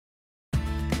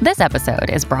This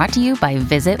episode is brought to you by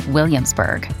Visit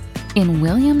Williamsburg. In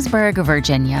Williamsburg,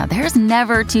 Virginia, there's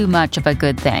never too much of a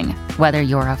good thing. Whether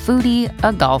you're a foodie,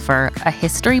 a golfer, a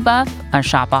history buff, a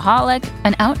shopaholic,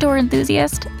 an outdoor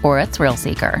enthusiast, or a thrill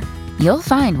seeker, you'll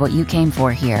find what you came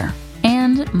for here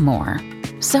and more.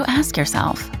 So ask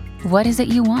yourself, what is it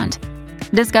you want?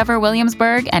 Discover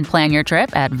Williamsburg and plan your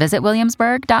trip at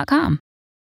visitwilliamsburg.com.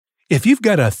 If you've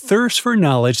got a thirst for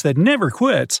knowledge that never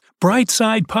quits,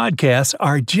 Brightside Podcasts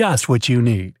are just what you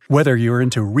need. Whether you're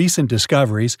into recent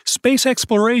discoveries, space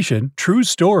exploration, true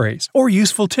stories, or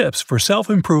useful tips for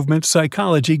self-improvement,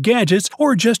 psychology, gadgets,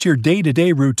 or just your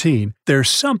day-to-day routine, there's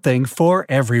something for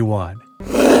everyone.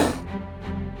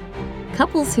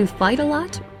 Couples who fight a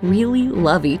lot really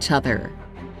love each other.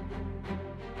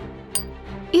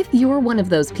 If you're one of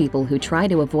those people who try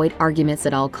to avoid arguments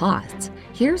at all costs,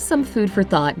 here's some food for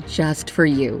thought just for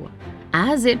you.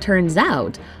 As it turns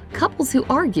out, couples who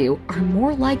argue are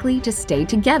more likely to stay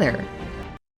together.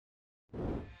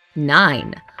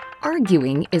 9.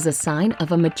 Arguing is a sign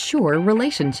of a mature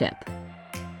relationship.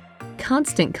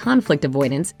 Constant conflict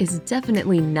avoidance is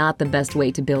definitely not the best way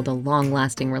to build a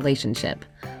long-lasting relationship.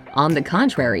 On the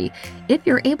contrary, if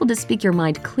you're able to speak your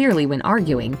mind clearly when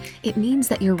arguing, it means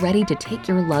that you're ready to take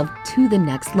your love to the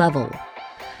next level.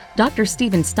 Dr.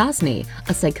 Stephen Stosny,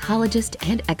 a psychologist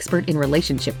and expert in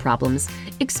relationship problems,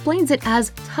 explains it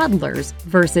as toddlers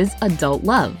versus adult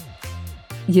love.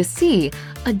 You see,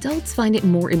 adults find it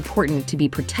more important to be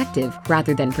protective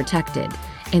rather than protected,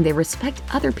 and they respect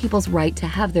other people's right to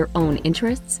have their own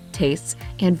interests, tastes,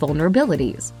 and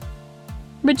vulnerabilities.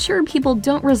 Mature people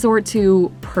don't resort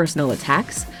to personal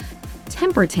attacks,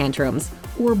 temper tantrums,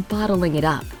 or bottling it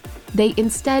up. They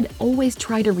instead always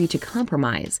try to reach a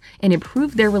compromise and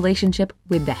improve their relationship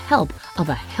with the help of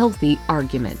a healthy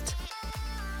argument.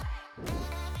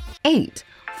 8.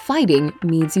 Fighting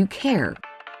means you care.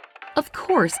 Of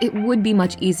course, it would be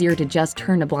much easier to just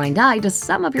turn a blind eye to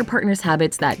some of your partner's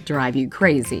habits that drive you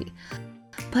crazy.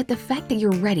 But the fact that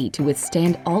you're ready to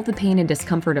withstand all the pain and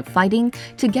discomfort of fighting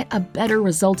to get a better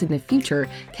result in the future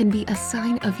can be a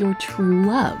sign of your true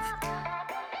love.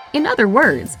 In other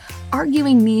words,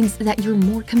 arguing means that you're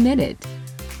more committed.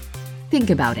 Think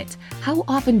about it. How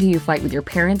often do you fight with your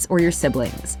parents or your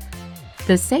siblings?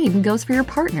 The same goes for your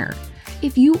partner.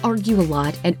 If you argue a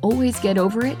lot and always get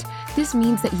over it, this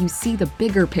means that you see the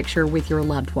bigger picture with your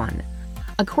loved one.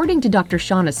 According to Dr.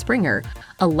 Shauna Springer,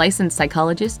 a licensed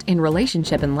psychologist and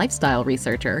relationship and lifestyle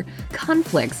researcher,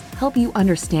 conflicts help you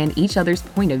understand each other's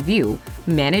point of view,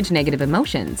 manage negative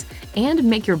emotions, and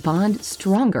make your bond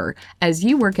stronger as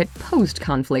you work at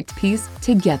post-conflict peace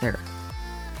together.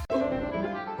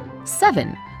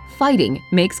 7. Fighting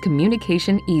makes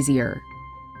communication easier.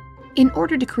 In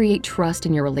order to create trust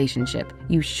in your relationship,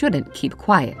 you shouldn't keep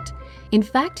quiet. In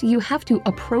fact, you have to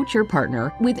approach your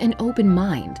partner with an open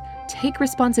mind, take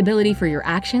responsibility for your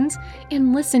actions,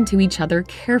 and listen to each other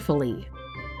carefully.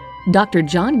 Dr.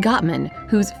 John Gottman,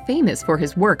 who's famous for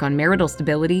his work on marital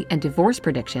stability and divorce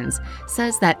predictions,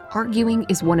 says that arguing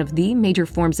is one of the major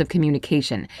forms of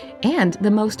communication and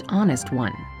the most honest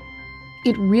one.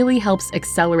 It really helps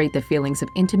accelerate the feelings of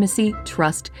intimacy,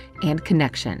 trust, and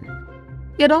connection.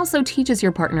 It also teaches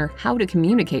your partner how to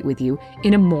communicate with you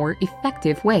in a more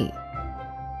effective way.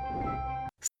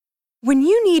 When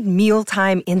you need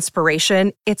mealtime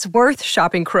inspiration, it's worth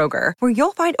shopping Kroger, where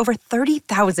you'll find over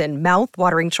 30,000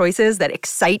 mouth-watering choices that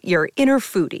excite your inner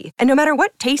foodie. And no matter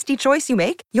what tasty choice you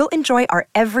make, you'll enjoy our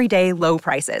everyday low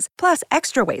prices, plus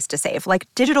extra ways to save, like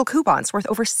digital coupons worth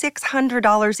over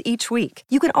 $600 each week.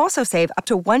 You can also save up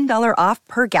to $1 off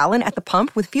per gallon at the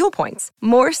pump with fuel points.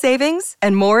 More savings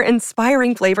and more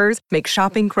inspiring flavors make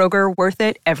shopping Kroger worth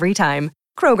it every time.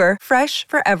 Kroger, fresh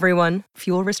for everyone.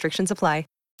 Fuel restrictions apply.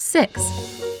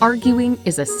 6. Arguing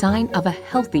is a sign of a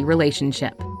healthy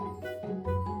relationship.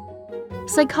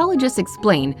 Psychologists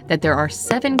explain that there are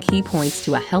 7 key points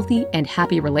to a healthy and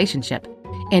happy relationship,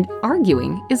 and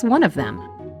arguing is one of them.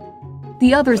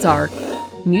 The others are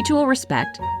mutual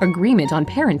respect, agreement on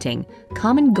parenting,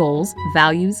 common goals,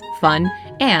 values, fun,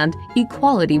 and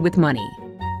equality with money.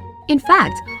 In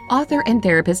fact, author and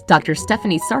therapist Dr.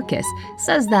 Stephanie Sarkis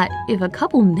says that if a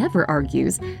couple never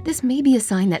argues, this may be a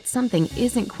sign that something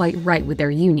isn't quite right with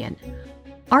their union.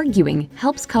 Arguing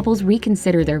helps couples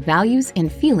reconsider their values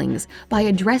and feelings by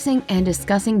addressing and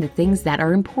discussing the things that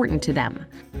are important to them.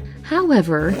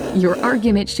 However, your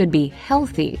argument should be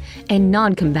healthy and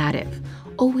non-combative.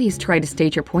 Always try to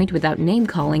state your point without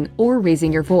name-calling or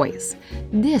raising your voice.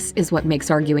 This is what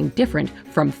makes arguing different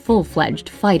from full-fledged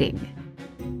fighting.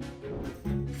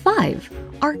 5.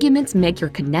 Arguments make your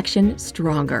connection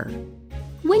stronger.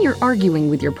 When you're arguing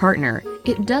with your partner,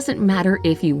 It doesn't matter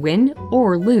if you win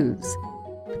or lose.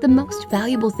 The most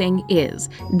valuable thing is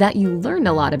that you learn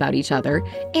a lot about each other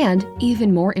and,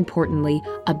 even more importantly,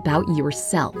 about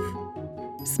yourself.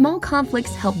 Small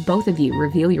conflicts help both of you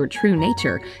reveal your true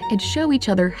nature and show each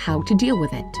other how to deal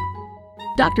with it.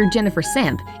 Dr. Jennifer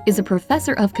Samp is a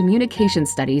professor of communication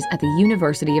studies at the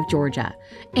University of Georgia,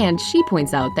 and she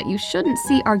points out that you shouldn't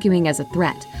see arguing as a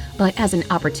threat, but as an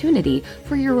opportunity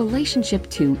for your relationship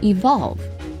to evolve.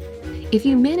 If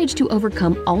you manage to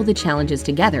overcome all the challenges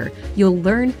together, you'll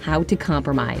learn how to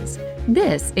compromise.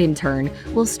 This, in turn,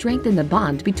 will strengthen the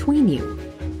bond between you.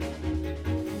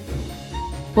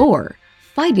 4.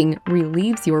 Fighting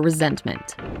relieves your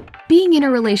resentment. Being in a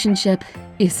relationship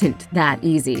isn't that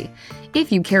easy.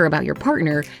 If you care about your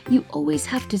partner, you always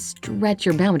have to stretch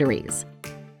your boundaries.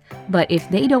 But if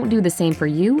they don't do the same for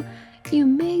you, you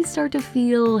may start to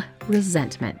feel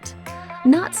resentment.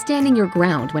 Not standing your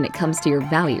ground when it comes to your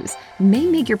values may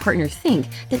make your partner think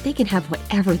that they can have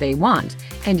whatever they want,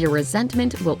 and your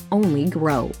resentment will only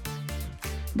grow.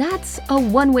 That's a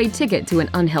one-way ticket to an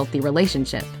unhealthy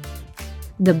relationship.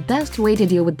 The best way to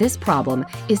deal with this problem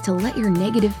is to let your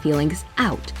negative feelings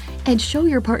out and show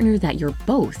your partner that you're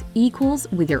both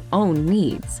equals with your own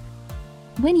needs.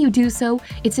 When you do so,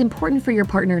 it's important for your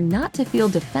partner not to feel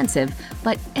defensive,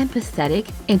 but empathetic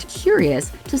and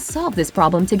curious to solve this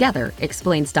problem together,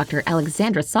 explains Dr.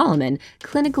 Alexandra Solomon,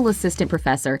 clinical assistant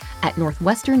professor at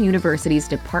Northwestern University's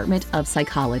Department of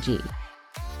Psychology.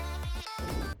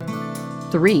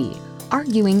 3.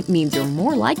 Arguing means you're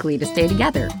more likely to stay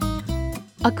together.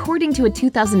 According to a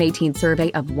 2018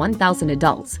 survey of 1,000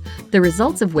 adults, the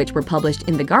results of which were published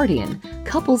in The Guardian,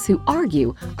 couples who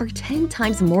argue are 10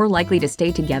 times more likely to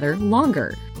stay together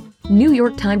longer. New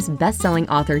York Times bestselling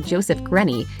author Joseph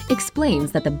Grenny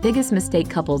explains that the biggest mistake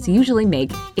couples usually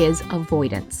make is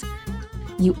avoidance.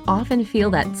 You often feel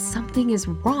that something is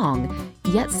wrong,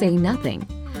 yet say nothing.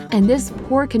 And this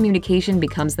poor communication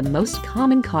becomes the most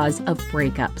common cause of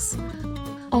breakups.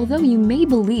 Although you may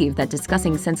believe that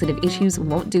discussing sensitive issues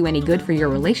won't do any good for your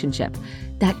relationship,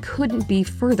 that couldn't be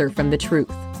further from the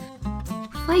truth.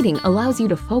 Fighting allows you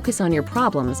to focus on your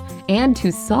problems and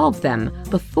to solve them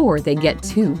before they get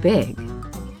too big.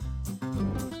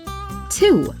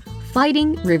 2.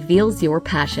 Fighting reveals your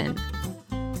passion.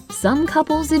 Some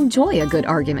couples enjoy a good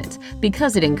argument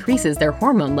because it increases their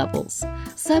hormone levels.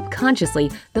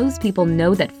 Subconsciously, those people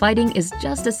know that fighting is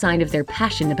just a sign of their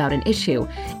passion about an issue,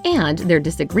 and their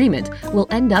disagreement will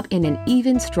end up in an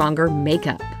even stronger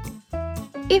makeup.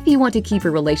 If you want to keep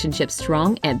your relationship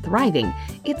strong and thriving,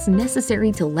 it's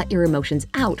necessary to let your emotions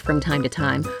out from time to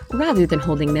time rather than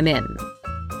holding them in.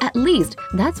 At least,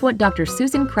 that's what Dr.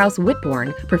 Susan Krauss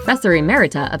Whitbourne, Professor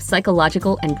Emerita of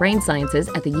Psychological and Brain Sciences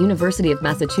at the University of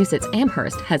Massachusetts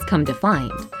Amherst, has come to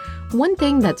find. One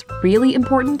thing that's really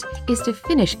important is to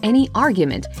finish any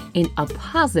argument in a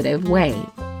positive way.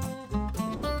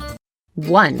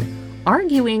 1.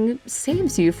 Arguing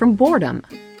saves you from boredom.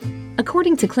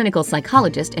 According to clinical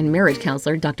psychologist and marriage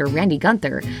counselor Dr. Randy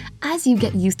Gunther, as you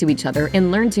get used to each other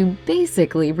and learn to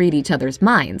basically read each other's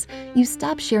minds, you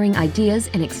stop sharing ideas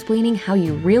and explaining how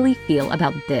you really feel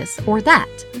about this or that.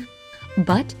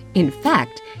 But, in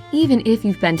fact, even if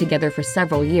you've been together for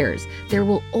several years, there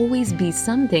will always be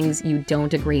some things you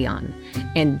don't agree on.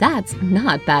 And that's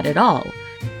not bad at all.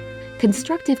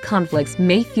 Constructive conflicts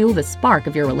may fuel the spark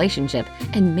of your relationship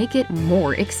and make it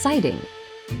more exciting.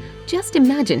 Just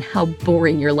imagine how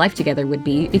boring your life together would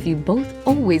be if you both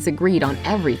always agreed on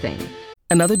everything.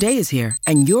 Another day is here,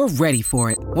 and you're ready for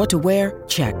it. What to wear?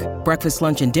 Check. Breakfast,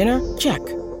 lunch, and dinner? Check.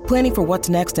 Planning for what's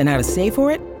next and how to save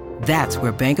for it? That's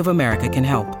where Bank of America can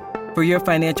help. For your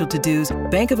financial to-dos,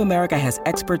 Bank of America has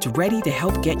experts ready to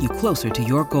help get you closer to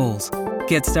your goals.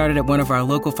 Get started at one of our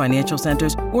local financial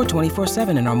centers or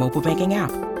 24/7 in our mobile banking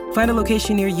app. Find a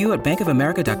location near you at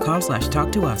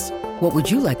bankofamerica.com/talktous. What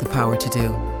would you like the power to do?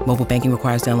 Mobile banking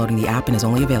requires downloading the app and is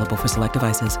only available for select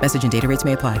devices. Message and data rates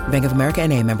may apply. Bank of America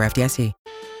N.A., member FDIC.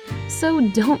 So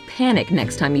don't panic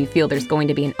next time you feel there's going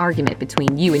to be an argument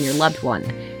between you and your loved one.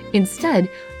 Instead,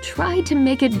 try to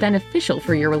make it beneficial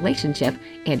for your relationship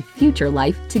and future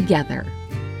life together.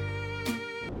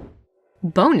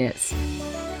 Bonus: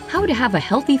 how to have a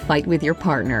healthy fight with your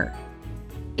partner.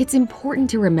 It's important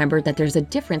to remember that there's a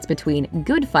difference between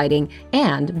good fighting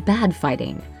and bad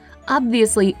fighting.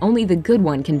 Obviously, only the good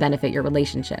one can benefit your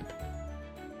relationship.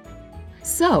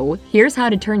 So, here's how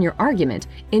to turn your argument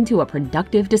into a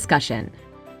productive discussion.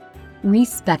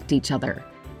 Respect each other.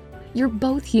 You're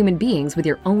both human beings with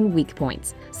your own weak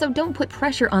points, so don't put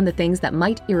pressure on the things that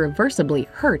might irreversibly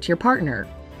hurt your partner.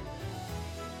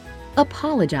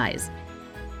 Apologize.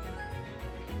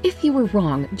 If you were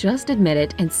wrong, just admit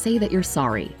it and say that you're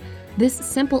sorry. This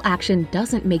simple action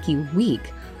doesn't make you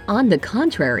weak. On the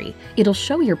contrary, it'll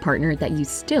show your partner that you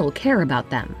still care about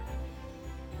them.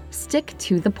 Stick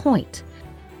to the point.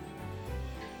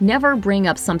 Never bring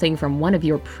up something from one of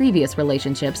your previous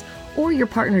relationships or your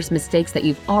partner's mistakes that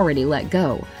you've already let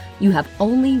go. You have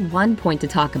only one point to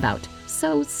talk about,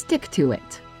 so stick to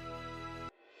it.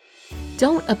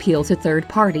 Don't appeal to third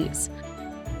parties.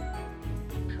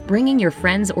 Bringing your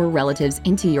friends or relatives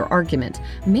into your argument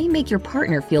may make your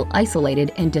partner feel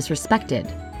isolated and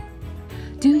disrespected.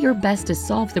 Do your best to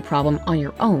solve the problem on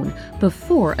your own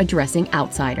before addressing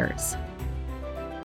outsiders.